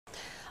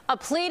A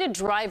plea to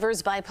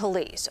drivers by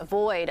police: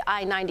 avoid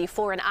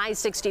I-94 and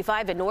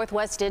I-65 in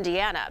northwest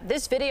Indiana.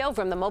 This video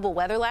from the Mobile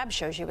Weather Lab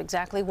shows you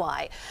exactly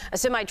why. A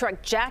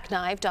semi-truck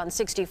jackknifed on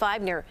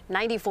 65 near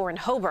 94 in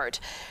Hobart.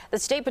 The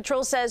State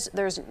Patrol says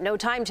there's no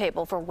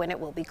timetable for when it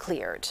will be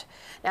cleared.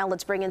 Now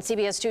let's bring in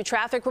CBS 2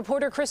 traffic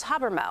reporter Kris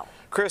Habermehl.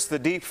 Kris, the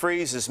deep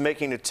freeze is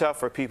making it tough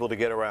for people to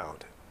get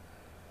around.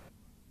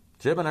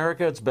 Jim and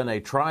Erica, it's been a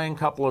trying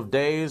couple of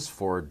days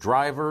for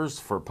drivers,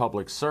 for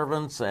public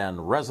servants,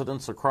 and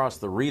residents across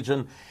the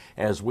region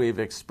as we've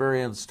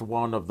experienced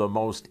one of the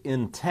most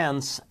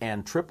intense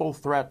and triple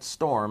threat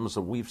storms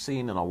that we've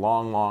seen in a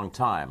long, long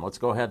time. Let's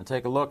go ahead and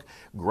take a look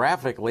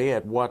graphically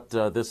at what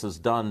this has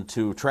done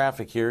to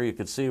traffic here. You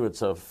can see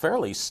it's a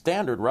fairly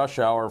standard rush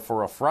hour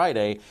for a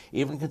Friday,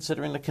 even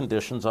considering the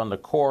conditions on the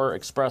core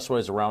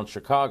expressways around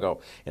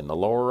Chicago. In the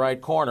lower right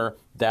corner,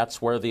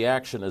 that's where the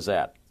action is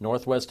at.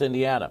 Northwest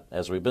Indiana,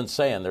 as we've been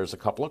saying, there's a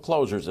couple of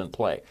closures in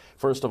play.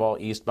 First of all,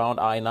 eastbound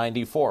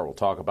I-94. We'll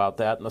talk about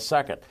that in a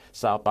second.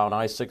 Southbound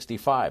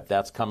I-65,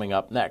 that's coming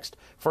up next.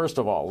 First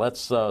of all,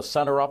 let's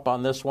center up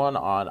on this one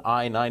on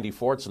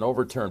I-94. It's an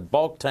overturned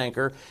bulk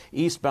tanker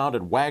eastbound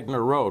at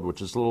Wagner Road,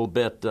 which is a little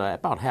bit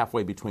about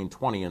halfway between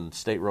 20 and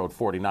State Road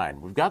 49.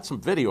 We've got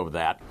some video of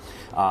that.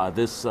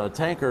 This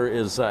tanker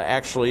is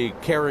actually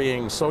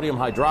carrying sodium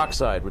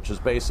hydroxide, which is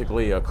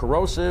basically a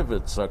corrosive.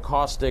 It's a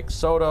caustic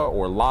soda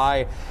or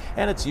lye,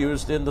 and it's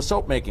used in the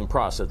soap making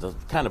process.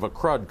 It's kind of a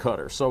crud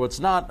cutter. So it's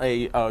not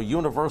a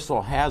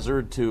universal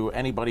hazard to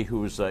anybody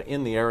who's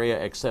in the area,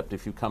 except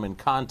if you come in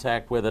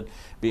contact with it.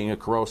 Being a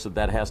corrosive,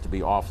 that has to be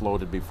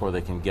offloaded before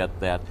they can get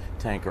that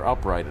tanker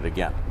uprighted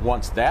again.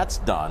 Once that's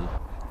done,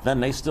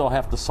 then they still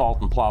have to salt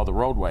and plow the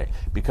roadway,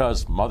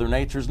 because Mother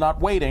Nature's not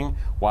waiting.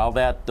 While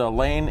that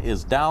lane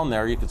is down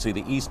there, you can see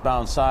the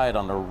eastbound side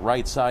on the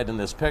right side in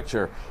this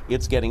picture,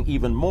 it's getting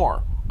even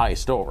more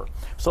iced over.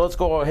 So let's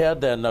go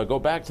ahead and go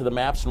back to the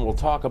maps, and we'll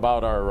talk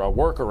about our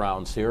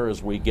workarounds here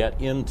as we get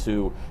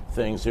into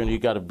things. And you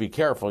got to be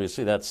careful. You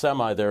see that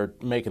semi there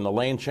making the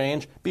lane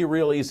change? Be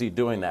real easy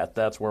doing that.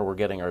 That's where we're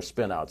getting our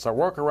spin outs. Our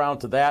workaround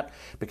to that,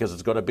 because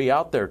it's going to be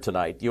out there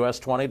tonight, US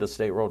 20 to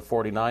State Road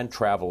 49,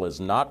 travel is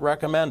not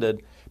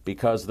recommended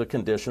because the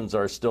conditions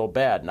are still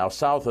bad. Now,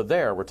 south of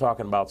there, we're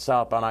talking about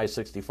southbound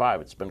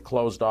I-65. It's been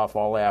closed off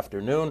all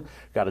afternoon.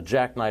 Got a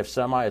jackknife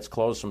semi. It's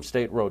closed from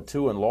State Road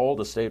 2 in Lowell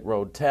to State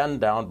Road 10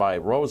 down by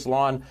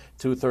Roselawn,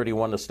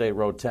 231 to State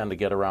Road 10 to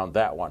get around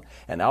that one.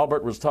 And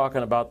Albert was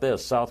talking about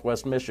this,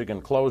 Southwest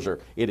Michigan closure.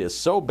 It is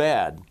so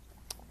bad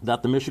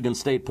that the Michigan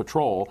State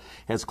Patrol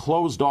has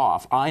closed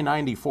off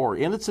I-94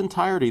 in its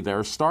entirety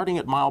there, starting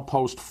at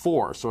milepost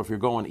 4. So if you're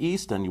going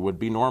east and you would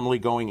be normally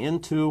going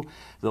into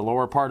the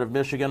lower part of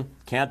Michigan,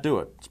 can't do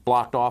it. It's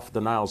blocked off the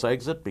Niles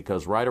exit,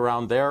 because right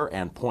around there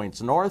and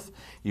points north,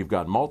 you've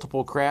got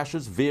multiple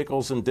crashes,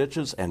 vehicles in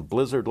ditches, and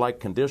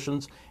blizzard-like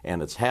conditions,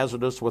 and it's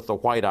hazardous with the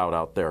whiteout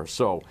out there.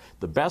 So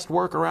the best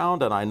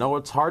workaround, and I know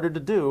it's harder to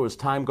do as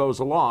time goes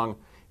along,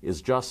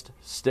 is just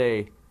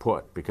stay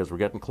put, because we're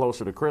getting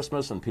closer to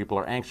Christmas and people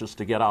are anxious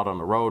to get out on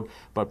the road.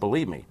 But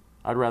believe me,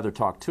 I'd rather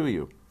talk to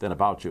you than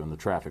about you in the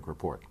traffic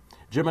report.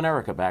 Jim and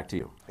Erica, back to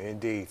you.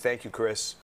 Indeed. Thank you, Kris.